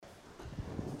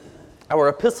Our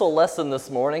epistle lesson this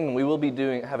morning, we will be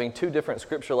having two different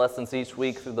scripture lessons each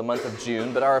week through the month of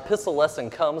June, but our epistle lesson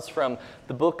comes from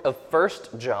the book of 1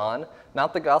 John,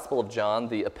 not the Gospel of John,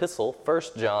 the epistle, 1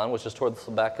 John, which is towards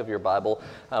the back of your Bible.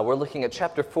 We're looking at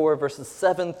chapter 4, verses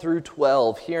 7 through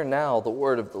 12. Hear now the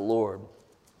word of the Lord.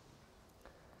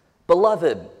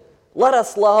 Beloved, let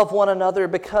us love one another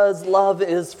because love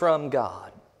is from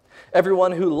God.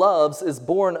 Everyone who loves is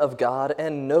born of God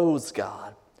and knows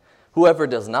God. Whoever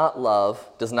does not love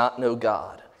does not know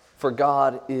God, for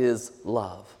God is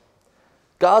love.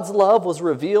 God's love was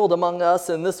revealed among us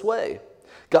in this way.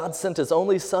 God sent his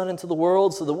only Son into the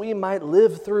world so that we might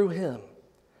live through him.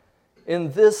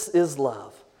 In this is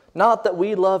love, not that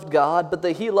we loved God, but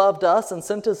that he loved us and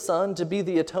sent his Son to be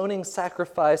the atoning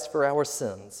sacrifice for our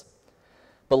sins.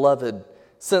 Beloved,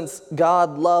 since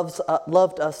God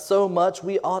loved us so much,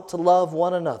 we ought to love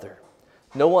one another.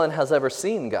 No one has ever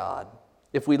seen God.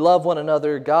 If we love one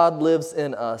another, God lives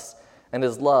in us, and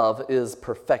his love is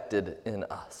perfected in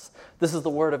us. This is the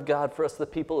word of God for us, the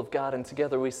people of God, and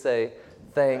together we say,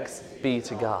 thanks be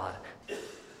to God.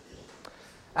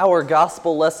 Our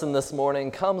gospel lesson this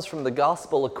morning comes from the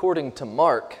gospel according to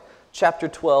Mark, chapter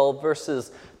 12,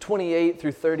 verses 28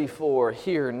 through 34.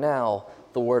 Hear now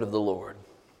the word of the Lord.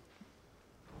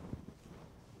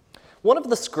 One of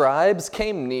the scribes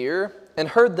came near and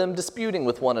heard them disputing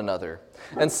with one another.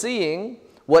 And seeing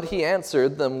what he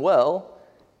answered them well,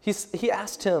 he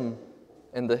asked him,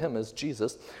 and the him is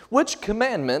Jesus, which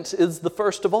commandment is the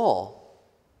first of all?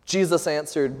 Jesus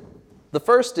answered, the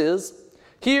first is,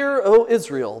 Hear, O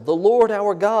Israel, the Lord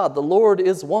our God, the Lord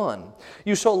is one.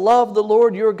 You shall love the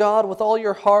Lord your God with all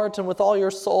your heart and with all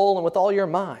your soul and with all your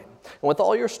mind and with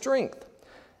all your strength.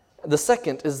 The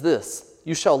second is this,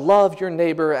 you shall love your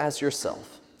neighbor as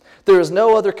yourself. There is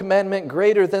no other commandment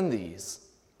greater than these.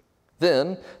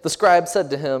 Then the scribe said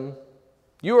to him,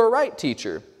 You are right,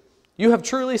 teacher. You have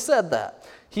truly said that.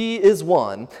 He is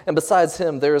one, and besides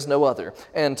him there is no other.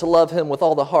 And to love him with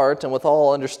all the heart and with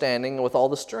all understanding and with all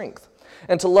the strength.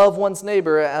 And to love one's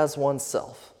neighbor as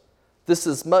oneself. This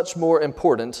is much more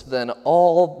important than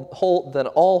all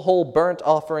whole burnt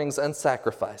offerings and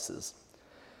sacrifices.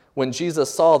 When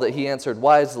Jesus saw that he answered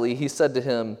wisely, he said to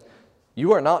him,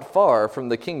 You are not far from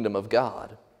the kingdom of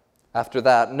God. After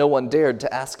that, no one dared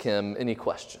to ask him any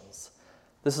questions.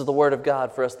 This is the word of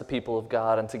God for us, the people of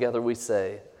God, and together we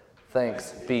say,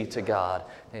 thanks be to God.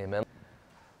 Amen.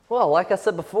 Well, like I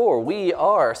said before, we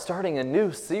are starting a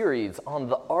new series on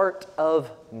the art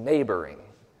of neighboring.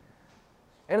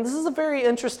 And this is a very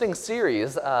interesting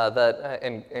series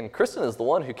and Kristen is the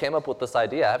one who came up with this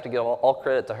idea. I have to give all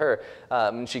credit to her.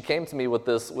 She came to me with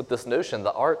this notion,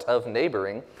 the art of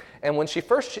neighboring. And when she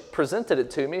first presented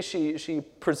it to me, she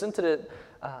presented it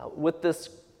with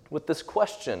this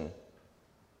question: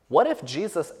 what if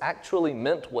Jesus actually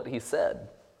meant what he said?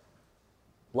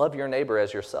 Love your neighbor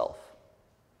as yourself.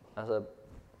 I said,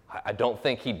 I don't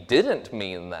think he didn't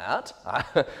mean that.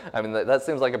 I mean, that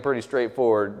seems like a pretty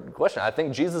straightforward question. I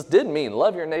think Jesus did mean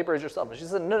love your neighbor as yourself. And she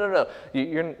said, no,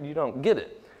 you don't get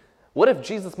it. What if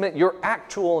Jesus meant your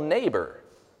actual neighbor?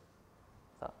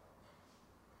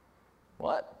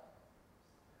 What?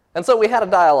 And so we had a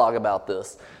dialogue about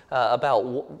this,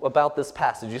 about this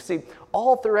passage. You see,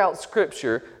 all throughout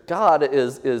Scripture, God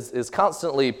is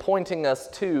constantly pointing us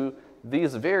to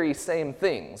these very same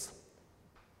things.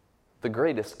 The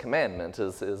greatest commandment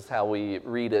is how we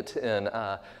read it in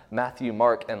Matthew,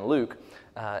 Mark, and Luke.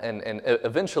 And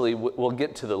eventually we'll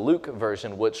get to the Luke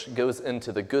version, which goes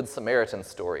into the Good Samaritan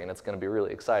story, and it's going to be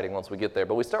really exciting once we get there.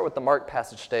 But we start with the Mark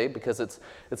passage today because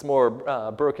it's more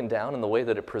broken down in the way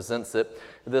that it presents it.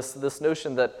 This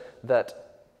notion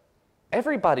that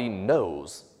everybody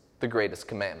knows the greatest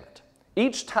commandment.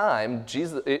 Each time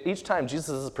Jesus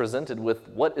is presented with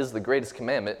what is the greatest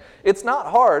commandment, it's not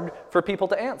hard for people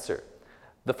to answer.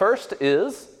 The first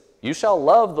is, you shall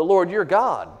love the Lord your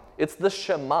God. It's the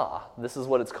Shema. This is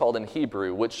what it's called in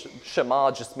Hebrew, which Shema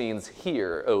just means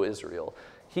hear, O Israel.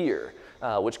 Hear,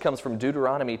 which comes from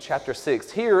Deuteronomy chapter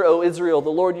 6. Hear, O Israel, the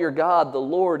Lord your God, the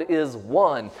Lord is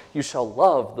one. You shall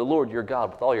love the Lord your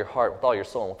God with all your heart, with all your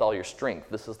soul, and with all your strength.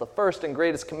 This is the first and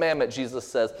greatest commandment, Jesus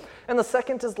says. And the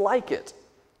second is like it.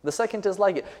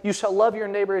 You shall love your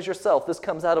neighbor as yourself. This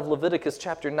comes out of Leviticus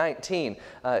chapter 19.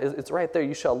 It's right there.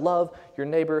 You shall love your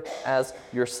neighbor as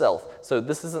yourself. So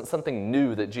this isn't something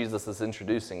new that Jesus is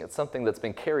introducing. It's something that's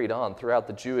been carried on throughout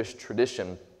the Jewish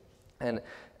tradition. And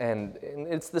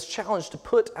it's this challenge to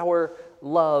put our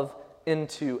love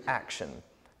into action.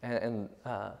 And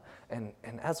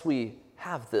as we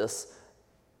have this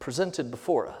presented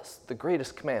before us, the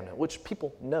greatest commandment, which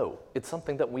people know, it's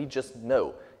something that we just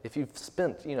know. if you've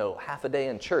spent, half a day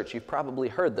in church, you've probably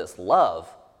heard this, love.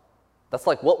 That's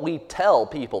like what we tell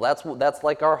people. That's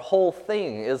like our whole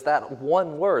thing is that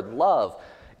one word, love.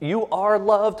 You are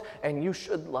loved and you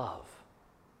should love.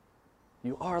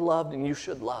 You are loved and you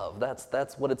should love.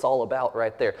 That's what it's all about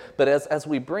right there. But as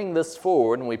we bring this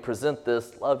forward and we present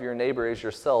this love your neighbor as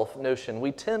yourself notion,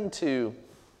 we tend to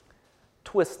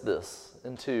twist this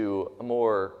into a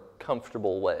more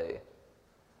comfortable way.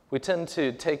 We tend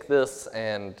to take this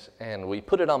and we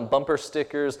put it on bumper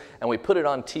stickers and we put it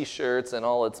on t-shirts and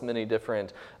all its many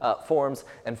different forms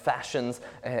and fashions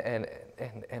and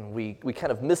we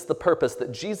kind of miss the purpose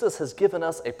that Jesus has given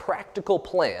us a practical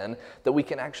plan that we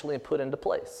can actually put into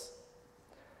place.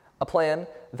 A plan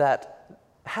that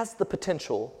has the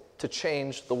potential to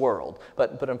change the world.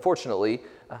 But unfortunately,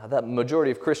 that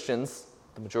majority of Christians,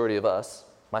 the majority of us,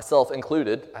 myself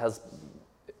included, has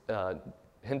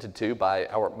hinted to by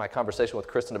my conversation with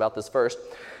Kristen about this first,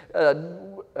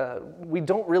 we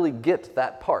don't really get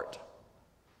that part,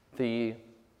 the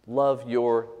love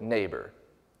your neighbor.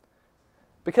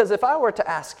 Because if I were to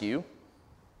ask you,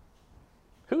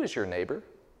 who is your neighbor?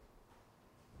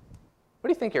 What do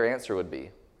you think your answer would be?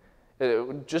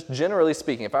 Just generally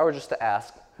speaking, if I were just to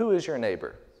ask, who is your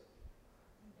neighbor?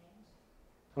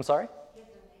 I'm sorry?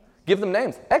 Give them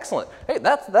names. Excellent. Hey,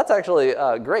 that's actually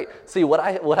great. See, what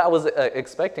I was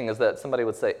expecting is that somebody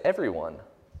would say everyone.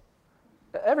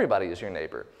 Everybody is your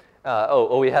neighbor.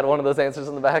 We had one of those answers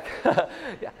in the back.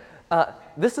 Yeah.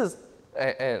 This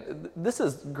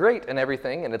is great and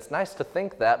everything, and it's nice to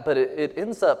think that, but it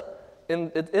ends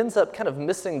up kind of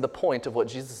missing the point of what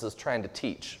Jesus is trying to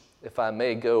teach. If I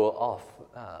may go off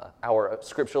our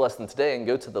scripture lesson today and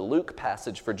go to the Luke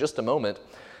passage for just a moment.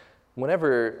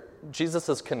 Whenever Jesus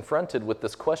is confronted with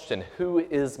this question, who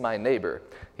is my neighbor?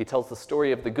 He tells the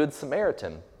story of the Good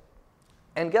Samaritan.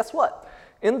 And guess what?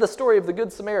 In the story of the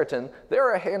Good Samaritan, there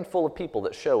are a handful of people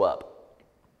that show up.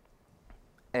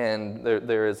 And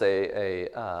there is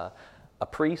a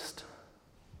priest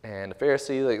and a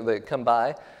Pharisee that come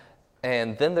by.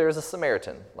 And then there is a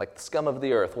Samaritan, like the scum of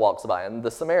the earth walks by. And the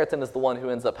Samaritan is the one who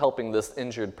ends up helping this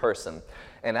injured person.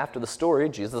 And after the story,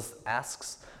 Jesus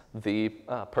asks the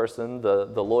person,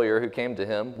 the lawyer who came to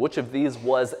him, which of these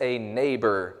was a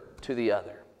neighbor to the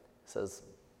other? He says,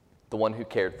 the one who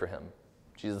cared for him.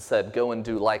 Jesus said, go and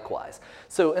do likewise.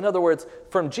 So in other words,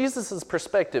 from Jesus'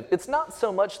 perspective, it's not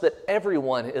so much that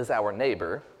everyone is our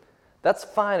neighbor. That's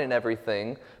fine and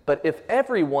everything, but if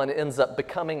everyone ends up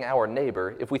becoming our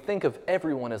neighbor, if we think of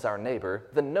everyone as our neighbor,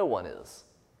 then no one is.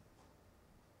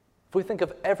 If we think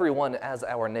of everyone as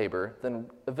our neighbor, then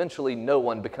eventually no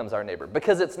one becomes our neighbor,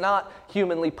 because it's not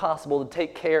humanly possible to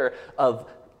take care of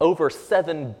over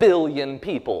 7 billion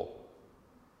people.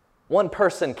 One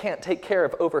person can't take care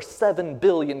of over 7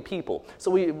 billion people.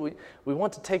 So we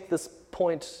want to take this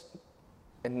point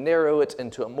and narrow it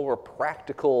into a more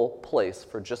practical place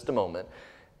for just a moment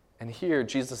and hear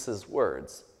Jesus'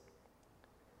 words.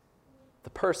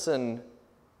 The person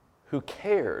who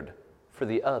cared for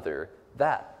the other,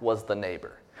 that was the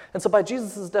neighbor. And so by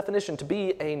Jesus' definition, to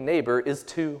be a neighbor is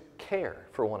to care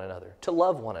for one another, to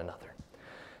love one another.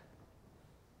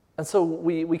 And so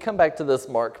we come back to this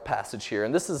Mark passage here,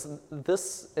 and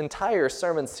this entire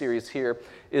sermon series here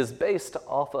is based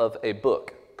off of a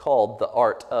book called The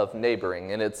Art of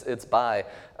Neighboring, and it's by,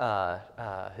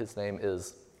 his name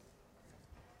is,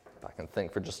 if I can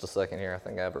think for just a second here, I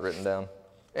think I have it written down.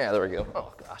 Yeah, there we go.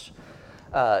 Oh, gosh.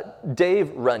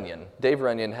 Dave Runyon. Dave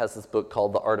Runyon has this book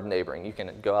called The Art of Neighboring. You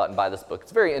can go out and buy this book.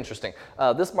 It's very interesting.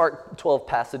 This Mark 12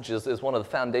 passage is one of the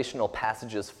foundational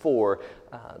passages for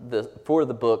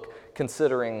the book,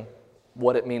 considering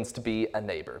what it means to be a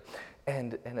neighbor.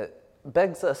 And it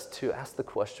begs us to ask the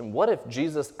question, what if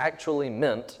Jesus actually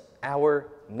meant our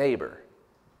neighbor?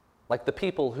 Like the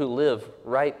people who live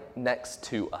right next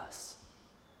to us.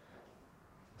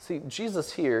 See,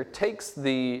 Jesus here takes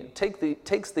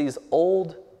these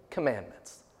old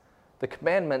commandments, the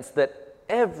commandments that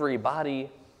everybody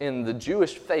in the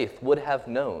Jewish faith would have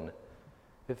known.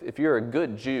 If you're a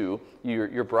good Jew,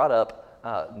 you're brought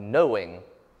up knowing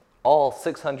all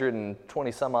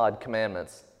 620 some odd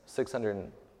commandments, it's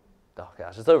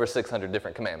over 600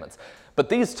 different commandments. But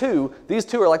these two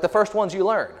are like the first ones you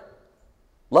learn.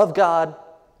 Love God,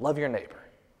 love your neighbor.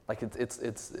 Like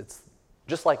it's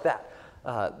just like that.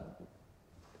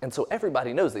 And so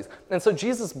everybody knows these. And so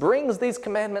Jesus brings these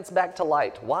commandments back to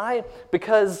light. Why?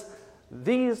 Because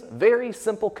these very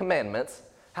simple commandments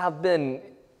have been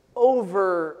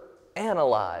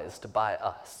overanalyzed by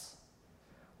us.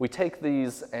 we take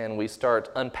these and we start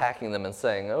unpacking them and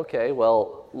saying, okay,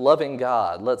 well, loving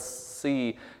God, let's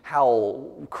see how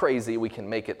crazy we can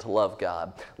make it to love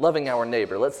God. Loving our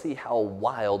neighbor, let's see how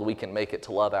wild we can make it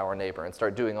to love our neighbor, and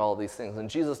start doing all of these things. And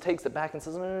Jesus takes it back and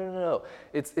says, no.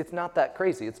 It's not that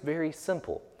crazy. It's very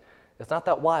simple. It's not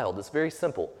that wild. It's very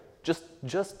simple.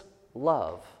 Just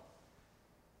love.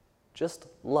 Just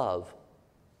love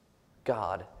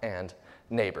God and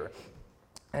neighbor.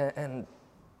 And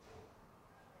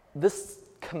this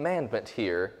commandment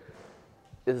here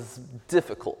is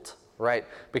difficult, right?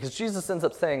 Because Jesus ends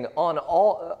up saying,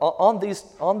 on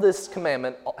this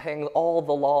commandment hang all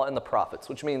the law and the prophets,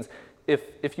 which means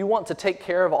if you want to take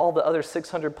care of all the other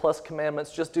 600 plus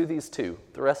commandments, just do these two.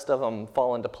 The rest of them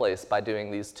fall into place by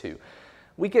doing these two.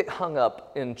 We get hung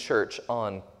up in church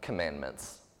on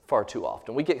commandments far too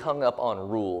often. We get hung up on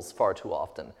rules far too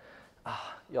often.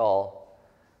 Y'all,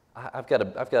 I've got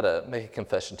to make a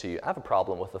confession to you. I have a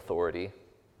problem with authority.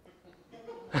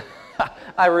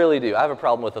 I really do. I have a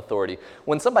problem with authority.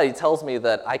 When somebody tells me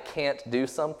that I can't do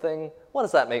something, what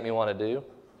does that make me want to do?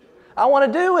 I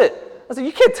want to do it. I say,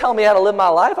 you can't tell me how to live my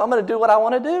life. I'm going to do what I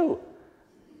want to do.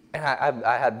 And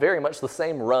I had very much the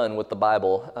same run with the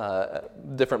Bible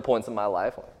at different points in my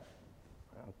life.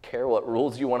 I don't care what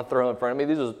rules you want to throw in front of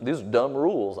me. These are dumb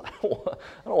rules. I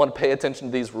don't want to pay attention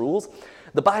to these rules.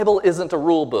 The Bible isn't a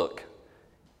rule book,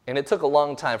 and it took a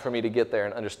long time for me to get there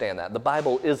and understand that. The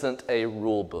Bible isn't a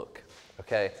rule book,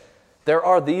 okay? There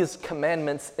are these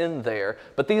commandments in there,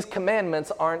 but these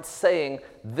commandments aren't saying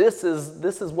this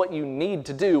is what you need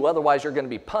to do, otherwise you're going to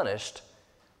be punished.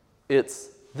 This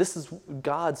is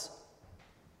God's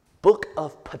book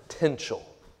of potential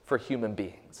for human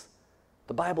beings.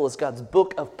 The Bible is God's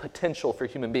book of potential for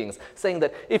human beings, saying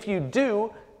that if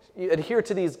you adhere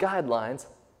to these guidelines,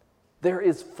 there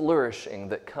is flourishing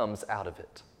that comes out of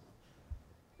it.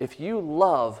 If you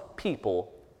love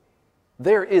people,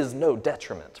 there is no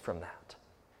detriment from that.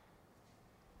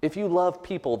 If you love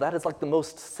people, that is like the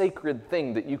most sacred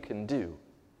thing that you can do.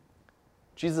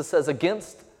 Jesus says,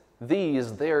 against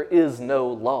these there is no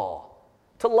law.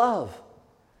 To love.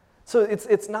 So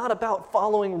it's not about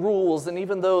following rules, and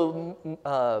even though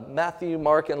Matthew,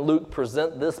 Mark, and Luke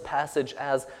present this passage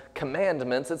as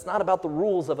commandments, it's not about the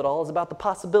rules of it all. It's about the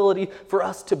possibility for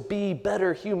us to be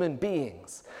better human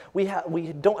beings. We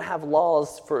don't have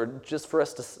laws for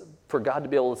God to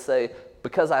be able to say,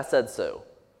 because I said so.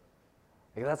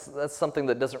 Like that's something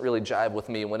that doesn't really jive with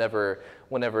me whenever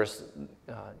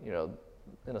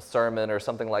in a sermon or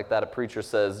something like that, a preacher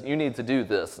says, you need to do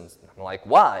this. And I'm like,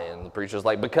 why? And the preacher's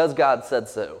like, because God said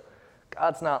so.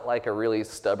 God's not like a really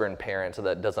stubborn parent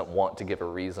that doesn't want to give a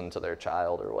reason to their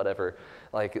child or whatever.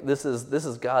 Like this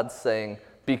is God saying,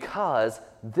 because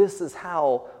this is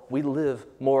how we live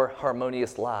more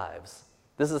harmonious lives.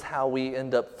 This is how we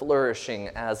end up flourishing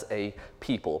as a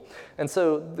people. And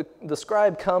so the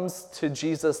scribe comes to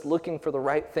Jesus looking for the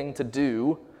right thing to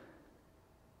do,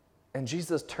 and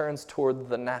Jesus turns toward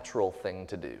the natural thing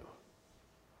to do,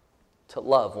 to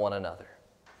love one another.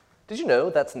 Did you know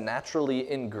that's naturally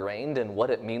ingrained in what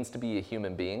it means to be a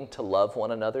human being, to love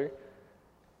one another?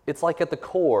 It's like at the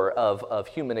core of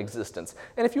human existence.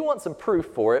 And if you want some proof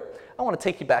for it, I want to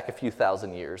take you back a few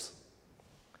thousand years.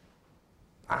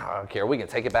 I don't care, we can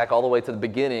take it back all the way to the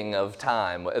beginning of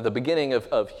time, the beginning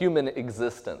of human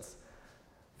existence.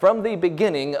 From the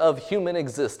beginning of human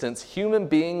existence, human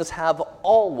beings have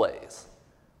always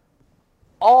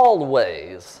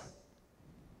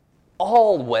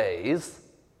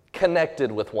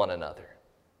connected with one another.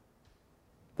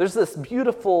 There's this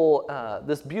beautiful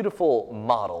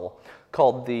model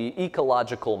called the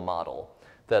ecological model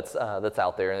that's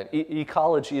out there. And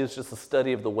ecology is just a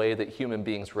study of the way that human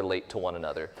beings relate to one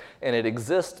another. And it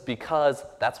exists because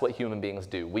that's what human beings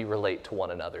do. We relate to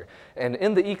one another. And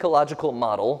in the ecological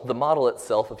model, the model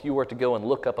itself, if you were to go and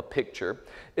look up a picture,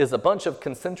 is a bunch of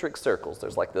concentric circles.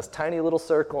 There's like this tiny little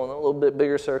circle and a little bit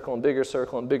bigger circle and bigger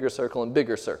circle and bigger circle and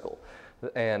bigger circle.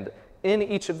 And in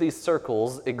each of these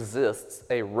circles exists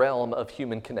a realm of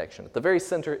human connection. At the very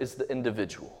center is the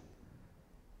individual.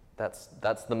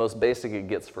 That's the most basic it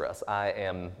gets for us. I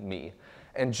am me.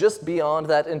 And just beyond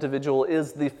that individual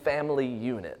is the family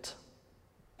unit.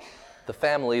 The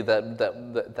family,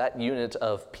 that unit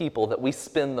of people that we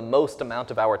spend the most amount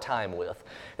of our time with.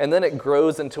 And then it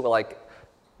grows into like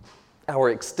our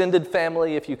extended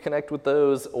family, if you connect with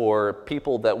those, or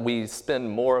people that we spend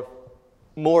more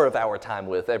of our time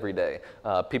with every day,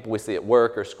 people we see at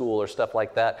work or school or stuff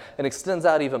like that, and extends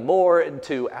out even more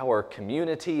into our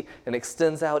community, and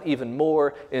extends out even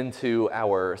more into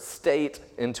our state,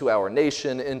 into our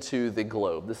nation, into the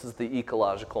globe. This is the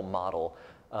ecological model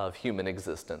of human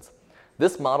existence.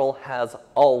 This model has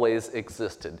always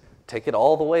existed. Take it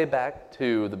all the way back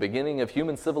to the beginning of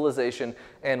human civilization,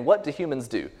 and what do humans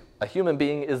do? A human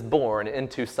being is born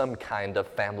into some kind of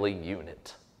family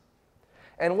unit.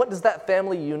 And what does that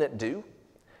family unit do?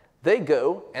 They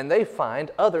go and they find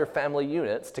other family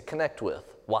units to connect with.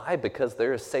 Why? Because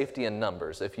there is safety in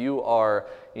numbers. If you are,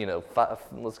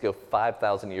 let's go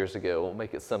 5,000 years ago, we'll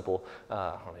make it simple.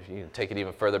 I don't know if you can take it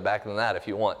even further back than that if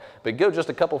you want. But go just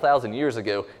a couple thousand years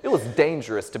ago, it was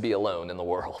dangerous to be alone in the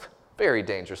world. Very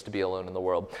dangerous to be alone in the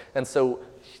world. And so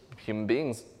human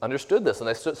beings understood this,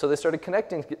 and so they started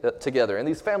connecting together. And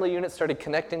these family units started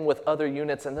connecting with other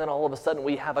units, and then all of a sudden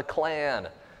we have a clan.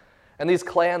 And these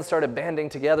clans started banding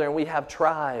together, and we have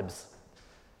tribes.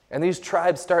 And these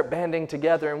tribes start banding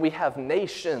together, and we have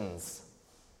nations.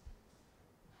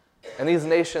 And these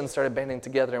nations started banding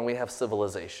together, and we have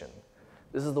civilization.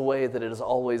 This is the way that it has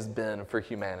always been for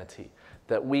humanity,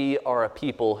 that we are a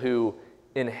people who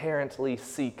inherently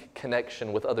seek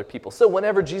connection with other people. So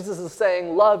whenever Jesus is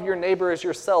saying, love your neighbor as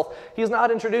yourself, he's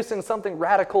not introducing something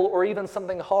radical or even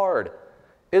something hard.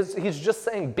 He's just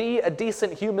saying, be a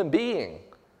decent human being.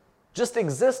 Just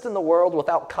exist in the world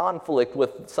without conflict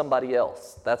with somebody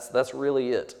else. That's really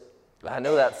it. I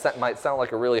know that might sound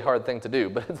like a really hard thing to do,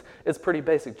 but it's pretty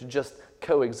basic to just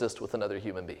coexist with another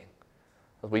human being.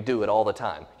 We do it all the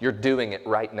time. You're doing it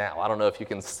right now. I don't know if you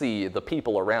can see the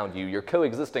people around you. You're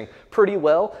coexisting pretty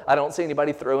well. I don't see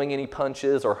anybody throwing any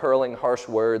punches or hurling harsh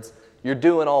words. You're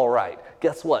doing all right.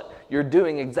 Guess what? You're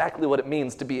doing exactly what it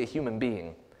means to be a human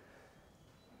being.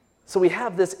 So we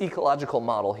have this ecological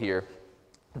model here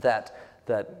that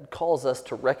calls us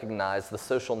to recognize the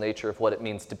social nature of what it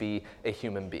means to be a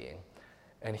human being.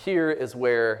 And here is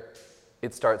where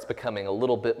it starts becoming a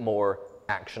little bit more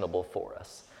actionable for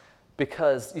us.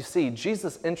 Because, you see,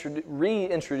 Jesus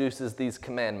reintroduces these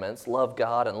commandments, love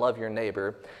God and love your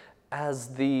neighbor,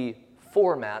 as the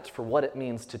format for what it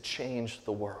means to change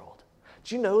the world.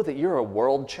 Do you know that you're a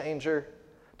world changer?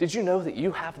 Did you know that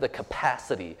you have the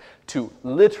capacity to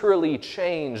literally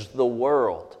change the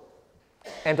world?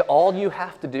 And all you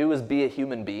have to do is be a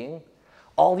human being.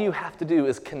 All you have to do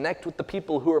is connect with the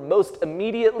people who are most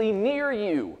immediately near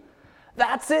you.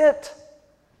 That's it.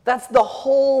 That's the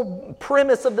whole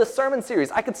premise of this sermon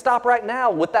series. I could stop right now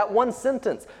with that one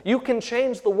sentence. You can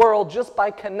change the world just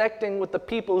by connecting with the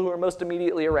people who are most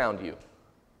immediately around you.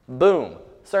 Boom.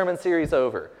 Sermon series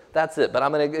over. That's it. But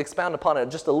I'm going to expound upon it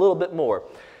just a little bit more.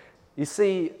 You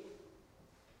see,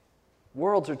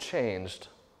 worlds are changed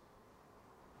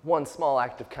one small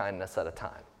act of kindness at a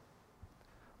time.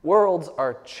 Worlds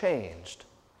are changed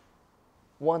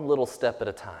one little step at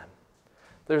a time.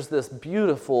 There's this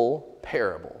beautiful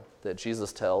parable that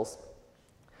Jesus tells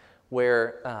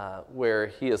where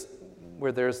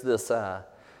there's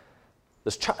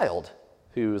this child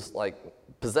who's like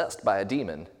possessed by a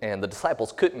demon, and the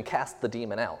disciples couldn't cast the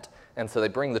demon out. And so they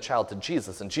bring the child to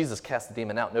Jesus, and Jesus casts the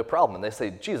demon out, no problem. And they say,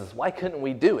 Jesus, why couldn't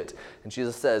we do it? And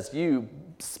Jesus says, you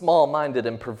small-minded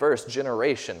and perverse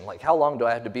generation, like how long do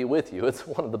I have to be with you? It's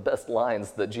one of the best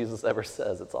lines that Jesus ever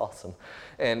says. It's awesome.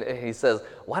 And he says,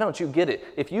 why don't you get it?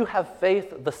 If you have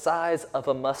faith the size of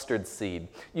a mustard seed,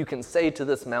 you can say to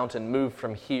this mountain, move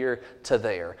from here to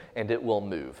there, and it will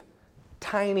move.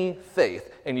 Tiny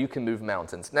faith, and you can move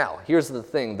mountains. Now, here's the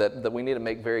thing that we need to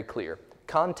make very clear.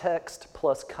 Context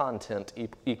plus content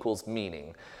equals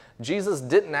meaning. Jesus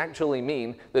didn't actually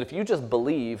mean that if you just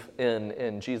believe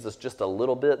in Jesus just a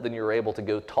little bit, then you're able to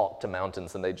go talk to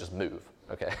mountains and they just move,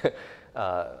 okay?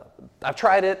 I've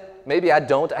tried it. Maybe I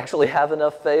don't actually have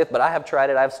enough faith, but I have tried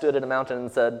it. I've stood at a mountain and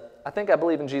said, I think I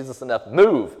believe in Jesus enough.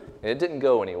 Move! And it didn't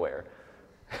go anywhere.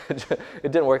 It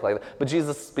didn't work like that. But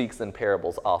Jesus speaks in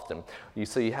parables often.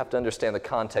 So you have to understand the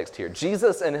context here.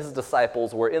 Jesus and his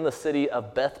disciples were in the city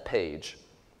of Bethpage.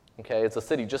 Okay, it's a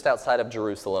city just outside of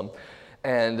Jerusalem,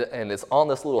 and it's on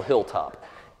this little hilltop.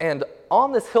 And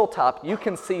on this hilltop, you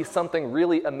can see something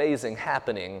really amazing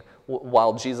happening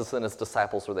while Jesus and his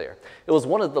disciples were there. It was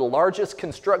one of the largest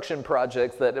construction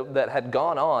projects that had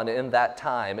gone on in that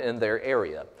time in their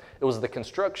area. It was the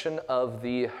construction of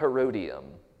the Herodium.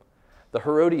 The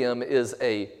Herodium is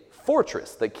a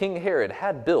fortress that King Herod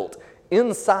had built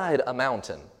inside a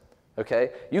mountain.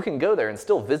 Okay, you can go there and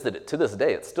still visit it to this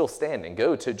day. It's still standing.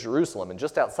 Go to Jerusalem, and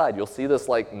just outside you'll see this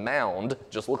like mound,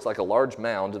 just looks like a large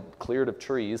mound cleared of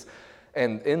trees,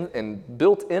 and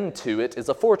built into it is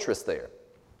a fortress there.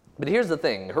 But here's the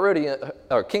thing: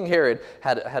 King Herod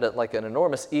had an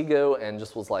enormous ego and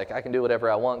just was like, I can do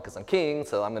whatever I want because I'm king,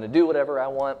 so I'm going to do whatever I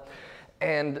want.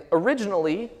 And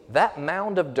originally, that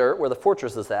mound of dirt where the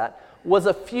fortress is at was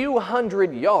a few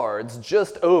hundred yards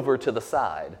just over to the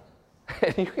side.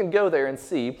 And you can go there and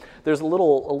see there's a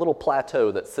little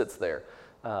plateau that sits there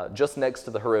just next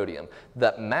to the Herodium.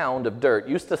 That mound of dirt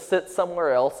used to sit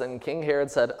somewhere else, and King Herod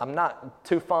said, I'm not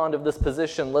too fond of this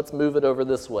position, let's move it over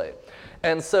this way.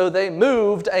 And so they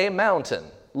moved a mountain.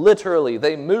 Literally,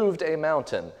 they moved a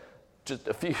mountain just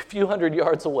a few hundred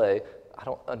yards away. I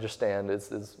don't understand.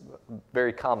 It's a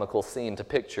very comical scene to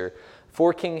picture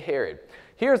for King Herod.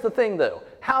 Here's the thing, though.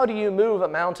 How do you move a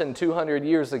mountain 200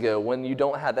 years ago when you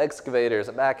don't have excavators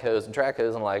and backhoes and track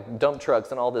hoes and like dump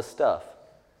trucks and all this stuff?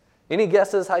 Any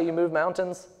guesses how you move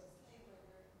mountains?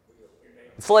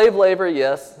 Slave labor,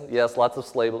 yes. Yes, lots of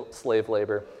slave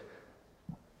labor.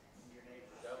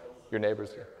 Your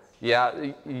neighbors.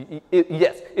 Yeah,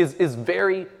 yes, is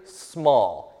very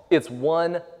small. It's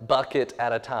one bucket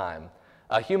at a time.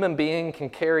 A human being can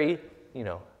carry,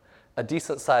 a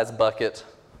decent-sized bucket,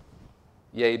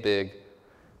 yay big.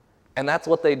 And that's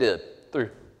what they did through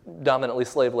dominantly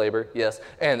slave labor, yes.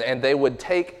 And they would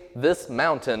take this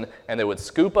mountain and they would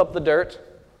scoop up the dirt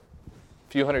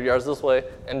a few hundred yards this way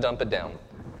and dump it down.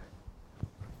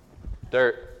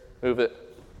 Dirt, move it,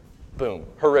 boom.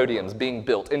 Herodium's being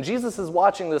built. And Jesus is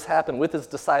watching this happen with his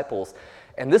disciples.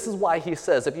 And this is why he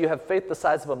says, if you have faith the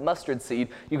size of a mustard seed,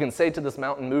 you can say to this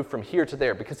mountain, move from here to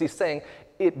there. Because he's saying,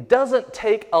 it doesn't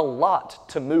take a lot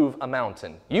to move a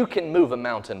mountain. You can move a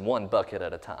mountain one bucket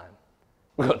at a time.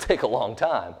 It's going to take a long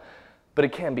time, but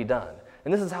it can be done.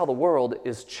 And this is how the world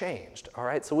is changed, all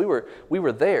right? So we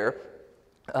were there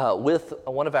with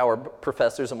one of our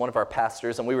professors and one of our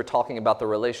pastors, and we were talking about the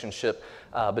relationship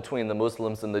between the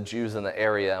Muslims and the Jews in the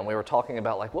area. And we were talking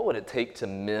about, what would it take to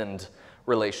mend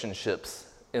relationships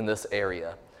in this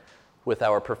area with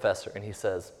our professor. And he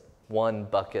says, one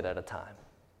bucket at a time.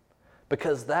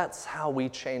 Because that's how we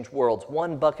change worlds,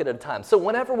 one bucket at a time. So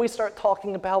whenever we start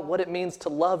talking about what it means to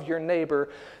love your neighbor,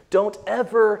 don't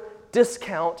ever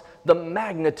discount the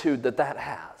magnitude that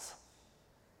has.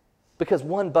 Because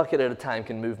one bucket at a time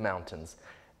can move mountains,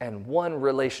 and one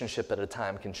relationship at a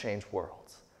time can change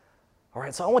worlds. All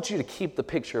right, so I want you to keep the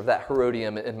picture of that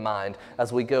Herodium in mind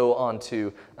as we go on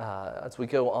to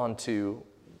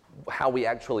how we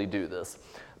actually do this.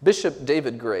 Bishop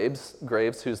David Graves,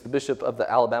 who's the bishop of the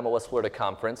Alabama-West Florida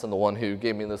Conference and the one who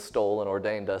gave me the stole and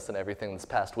ordained us and everything this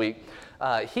past week,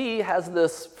 he has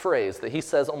this phrase that he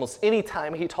says almost any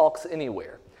time he talks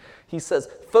anywhere. He says,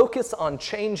 focus on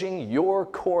changing your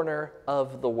corner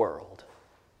of the world.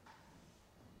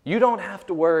 You don't have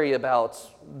to worry about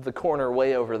the corner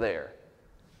way over there,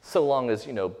 so long as,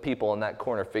 people in that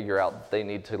corner figure out they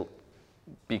need to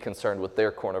be concerned with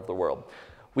their corner of the world.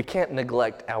 We can't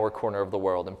neglect our corner of the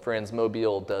world. And friends,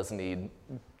 Mobile does need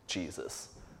Jesus,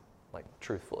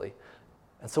 truthfully.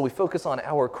 And so we focus on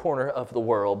our corner of the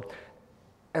world.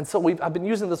 And so I've been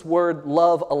using this word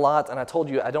love a lot, and I told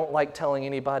you I don't like telling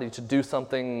anybody to do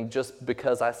something just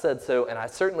because I said so, and I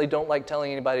certainly don't like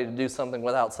telling anybody to do something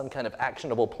without some kind of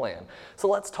actionable plan. So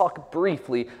let's talk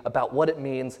briefly about what it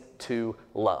means to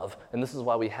love. And this is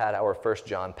why we had our 1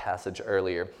 John passage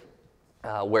earlier,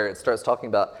 where it starts talking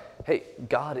about, hey,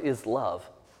 God is love.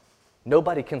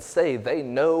 Nobody can say they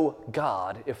know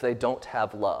God if they don't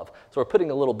have love. So we're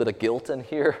putting a little bit of guilt in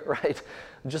here, right?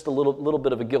 Just a little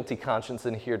bit of a guilty conscience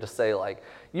in here to say,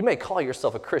 you may call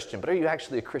yourself a Christian, but are you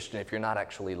actually a Christian if you're not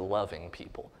actually loving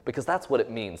people? Because that's what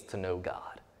it means to know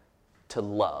God, to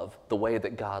love the way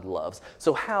that God loves.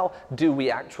 So how do we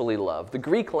actually love? The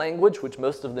Greek language, which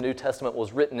most of the New Testament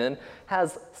was written in,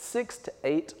 has 6 to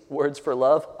 8 words for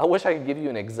love. I wish I could give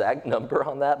you an exact number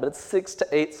on that, but it's 6 to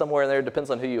 8 somewhere in there. It depends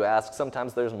on who you ask.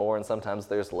 Sometimes there's more and sometimes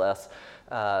there's less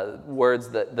words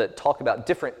that talk about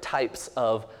different types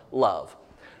of love.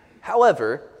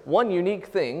 However, one unique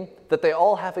thing that they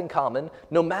all have in common,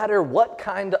 no matter what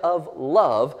kind of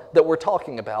love that we're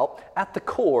talking about, at the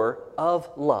core of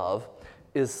love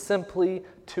is simply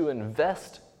to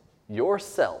invest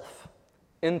yourself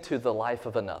into the life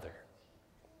of another.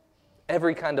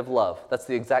 Every kind of love, that's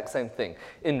the exact same thing.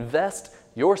 Invest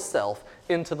yourself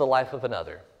into the life of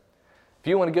another. If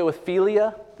you want to go with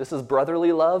philia, this is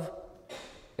brotherly love,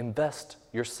 invest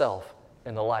yourself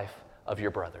in the life of your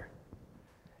brother.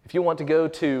 If you want to go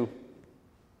to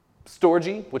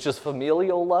storge, which is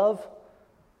familial love,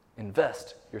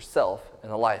 invest yourself in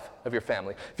the life of your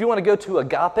family. If you want to go to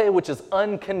agape, which is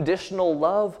unconditional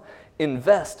love,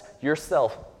 invest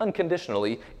yourself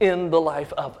unconditionally in the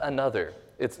life of another.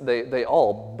 They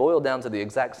all boil down to the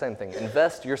exact same thing.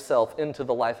 Invest yourself into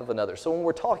the life of another. So when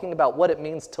we're talking about what it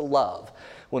means to love,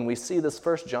 when we see this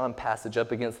 1 John passage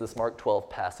up against this Mark 12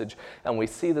 passage, and we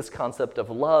see this concept of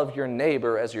love your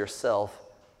neighbor as yourself,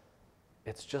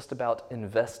 it's just about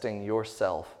investing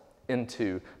yourself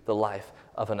into the life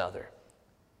of another.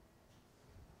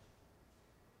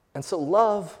 And so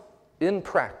love in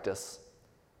practice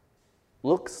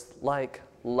looks like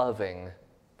loving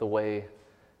the way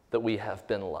that we have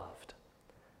been loved.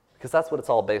 Because that's what it's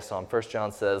all based on. 1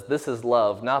 John says, this is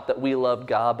love, not that we loved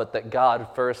God, but that God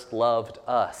first loved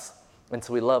us. And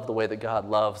so we love the way that God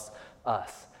loves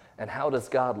us. And how does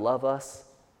God love us?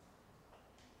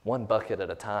 One bucket at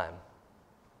a time.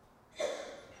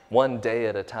 One day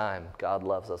at a time. God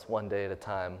loves us one day at a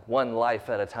time. One life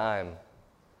at a time.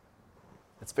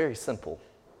 It's very simple.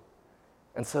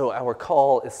 And so our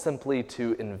call is simply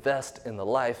to invest in the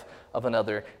life of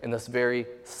another in this very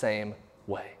same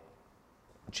way.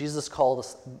 Jesus called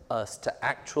us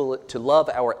to love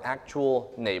our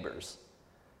actual neighbors.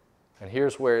 And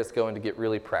here's where it's going to get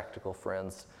really practical,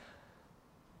 friends.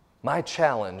 My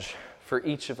challenge for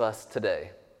each of us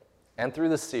today, and through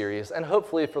this series, and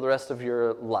hopefully for the rest of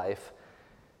your life,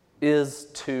 is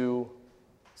to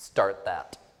start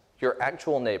that. Your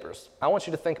actual neighbors. I want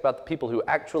you to think about the people who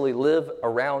actually live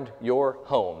around your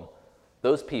home,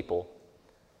 those people,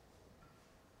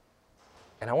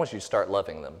 and I want you to start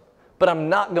loving them. But I'm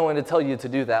not going to tell you to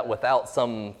do that without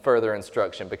some further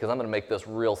instruction, because I'm going to make this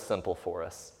real simple for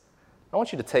us. I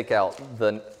want you to take out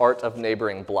the Art of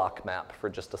Neighboring block map for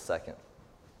just a second.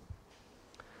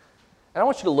 And I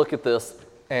want you to look at this,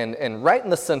 and right in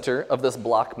the center of this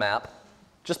block map,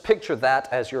 just picture that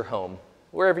as your home.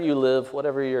 Wherever you live,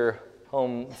 whatever your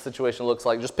home situation looks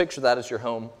like, just picture that as your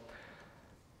home.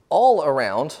 All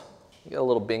around, you got a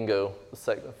little bingo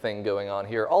thing going on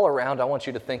here. All around, I want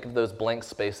you to think of those blank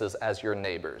spaces as your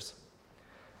neighbors.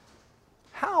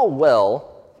 How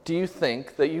well do you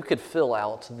think that you could fill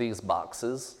out these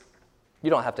boxes? You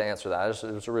don't have to answer that.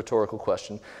 It's a rhetorical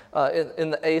question.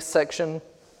 In the A section,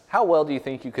 how well do you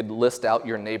think you could list out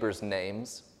your neighbors'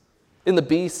 names? In the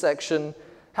B section,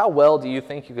 how well do you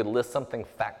think you could list something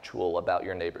factual about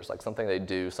your neighbors, like something they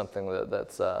do, something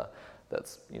that's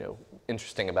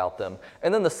interesting about them?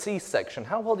 And then the C section,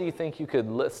 how well do you think you could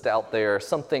list out there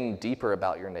something deeper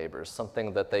about your neighbors,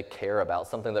 something that they care about,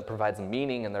 something that provides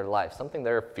meaning in their life, something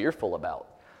they're fearful about?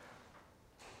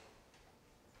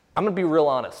 I'm going to be real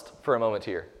honest for a moment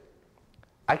here.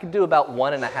 I could do about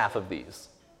 1.5 of these.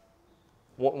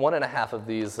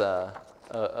 1.5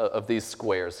 of these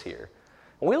squares here.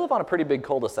 And we live on a pretty big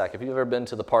cul-de-sac. If you've ever been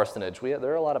to the parsonage,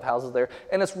 there are a lot of houses there.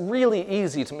 And it's really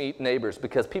easy to meet neighbors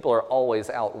because people are always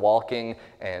out walking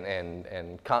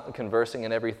and conversing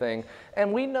and everything.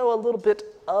 And we know a little bit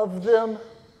of them,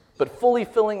 but fully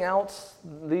filling out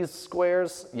these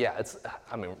squares,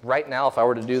 right now, if I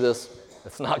were to do this,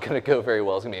 it's not going to go very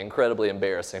well. It's going to be incredibly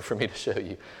embarrassing for me to show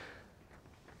you.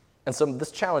 And so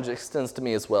this challenge extends to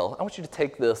me as well. I want you to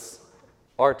take this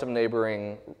Art of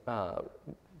Neighboring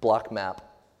block map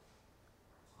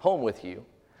home with you,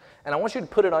 and I want you to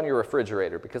put it on your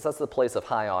refrigerator, because that's the place of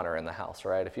high honor in the house,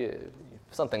 right? If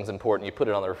something's important, you put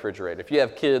it on the refrigerator. If you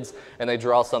have kids and they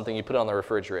draw something, you put it on the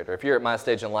refrigerator. If you're at my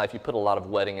stage in life, you put a lot of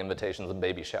wedding invitations and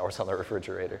baby showers on the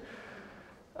refrigerator.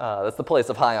 That's the place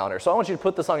of high honor. So I want you to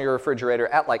put this on your refrigerator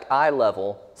at eye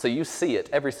level so you see it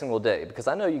every single day, because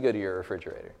I know you go to your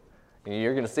refrigerator and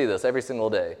you're going to see this every single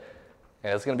day,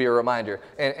 and it's going to be a reminder.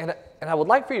 And I would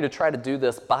like for you to try to do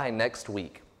this by next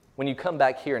week. When you come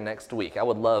back here next week, I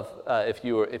would love if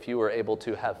you were able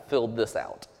to have filled this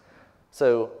out.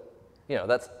 So,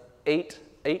 that's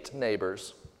eight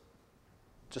neighbors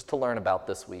just to learn about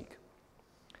this week.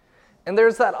 And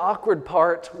there's that awkward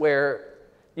part where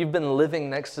you've been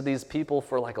living next to these people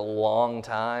for a long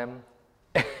time,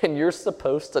 and you're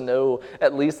supposed to know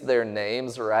at least their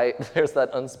names, right? There's that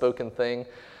unspoken thing.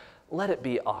 Let it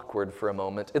be awkward for a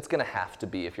moment. It's going to have to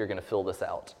be if you're going to fill this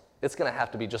out. It's going to have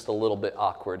to be just a little bit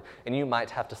awkward. And you might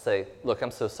have to say, look,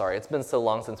 I'm so sorry. It's been so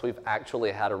long since we've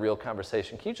actually had a real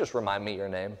conversation. Can you just remind me your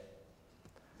name?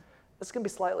 It's going to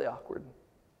be slightly awkward.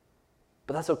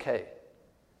 But that's okay,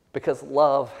 because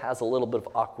love has a little bit of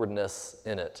awkwardness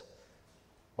in it.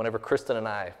 Whenever Kristen and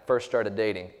I first started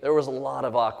dating, there was a lot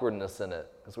of awkwardness in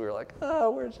it, because we were like,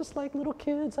 we're just like little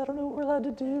kids. I don't know what we're allowed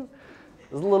to do.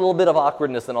 There's a little bit of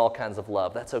awkwardness in all kinds of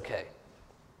love. That's okay.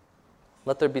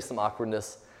 Let there be some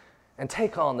awkwardness, and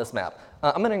take on this map.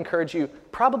 I'm going to encourage you,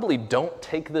 probably don't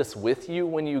take this with you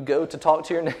when you go to talk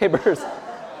to your neighbors.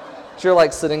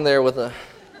 You're sitting there with a,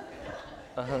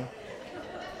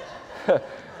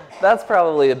 That's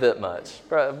probably a bit much.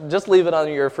 Just leave it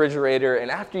on your refrigerator,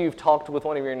 and after you've talked with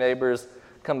one of your neighbors,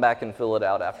 come back and fill it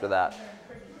out after that.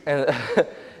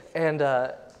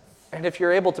 And if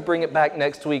you're able to bring it back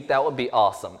next week, that would be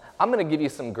awesome. I'm going to give you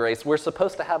some grace. We're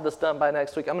supposed to have this done by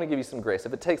next week. I'm going to give you some grace.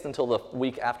 If it takes until the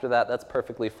week after that, that's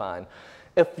perfectly fine.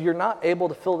 If you're not able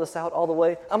to fill this out all the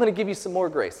way, I'm going to give you some more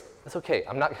grace. It's okay.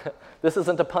 This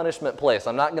isn't a punishment place.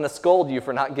 I'm not going to scold you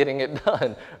for not getting it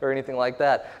done or anything like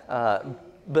that.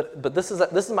 But this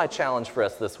is my challenge for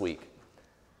us this week.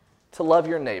 To love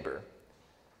your neighbor.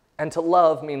 And to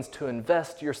love means to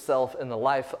invest yourself in the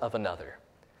life of another.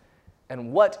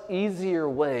 And what easier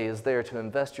way is there to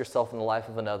invest yourself in the life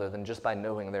of another than just by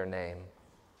knowing their name?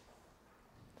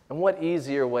 And what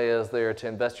easier way is there to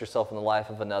invest yourself in the life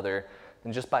of another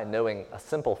than just by knowing a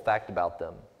simple fact about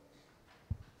them?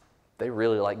 They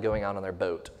really like going out on their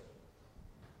boat.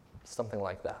 Something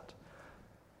like that.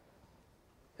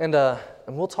 And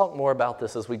we'll talk more about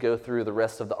this as we go through the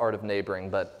rest of the art of neighboring,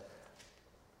 but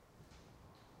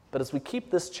as we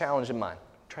keep this challenge in mind,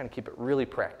 trying to keep it really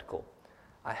practical,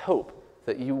 I hope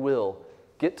that you will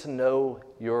get to know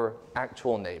your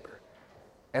actual neighbor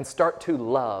and start to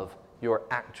love your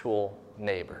actual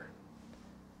neighbor.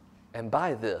 And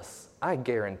by this, I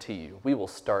guarantee you, we will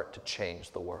start to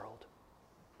change the world.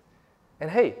 And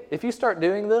hey, if you start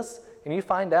doing this and you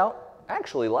find out, I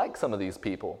actually like some of these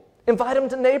people, invite them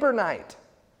to Neighbor Night.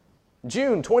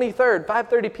 June 23rd,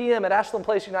 5:30 p.m. at Ashland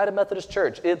Place United Methodist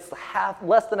Church. It's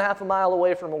less than half a mile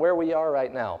away from where we are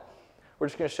right now. We're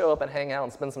just going to show up and hang out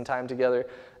and spend some time together.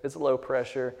 It's low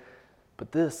pressure.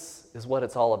 But this is what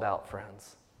it's all about,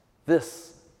 friends.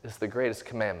 This is the greatest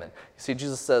commandment. You see,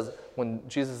 Jesus says, when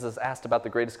Jesus is asked about the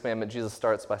greatest commandment, Jesus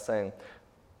starts by saying,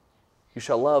 you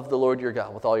shall love the Lord your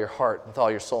God with all your heart, with all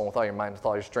your soul, with all your mind, with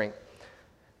all your strength.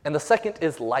 And the second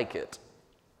is like it.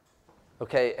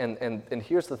 Okay, and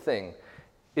here's the thing.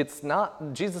 It's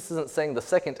not, Jesus isn't saying the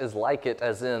second is like it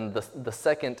as in the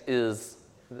second is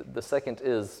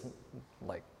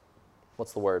like,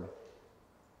 what's the word?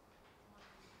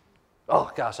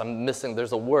 Oh gosh,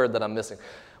 there's a word that I'm missing.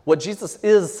 What Jesus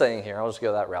is saying here, I'll just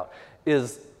go that route,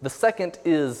 is the second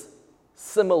is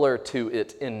similar to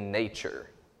it in nature.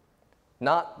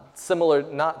 Not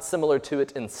similar to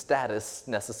it in status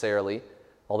necessarily,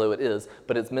 although it is,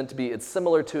 but it's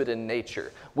similar to it in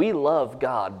nature. We love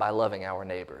God by loving our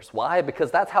neighbors. Why? Because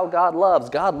that's how God loves.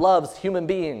 God loves human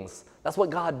beings. That's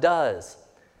what God does.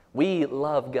 We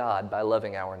love God by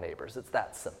loving our neighbors. It's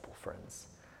that simple, friends.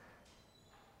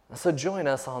 So join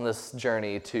us on this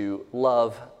journey to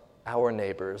love our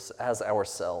neighbors as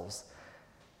ourselves.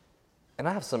 And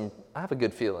I have a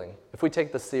good feeling. If we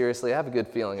take this seriously, I have a good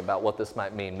feeling about what this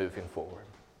might mean moving forward.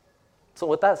 So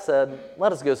with that said,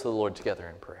 let us go to the Lord together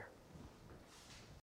in prayer.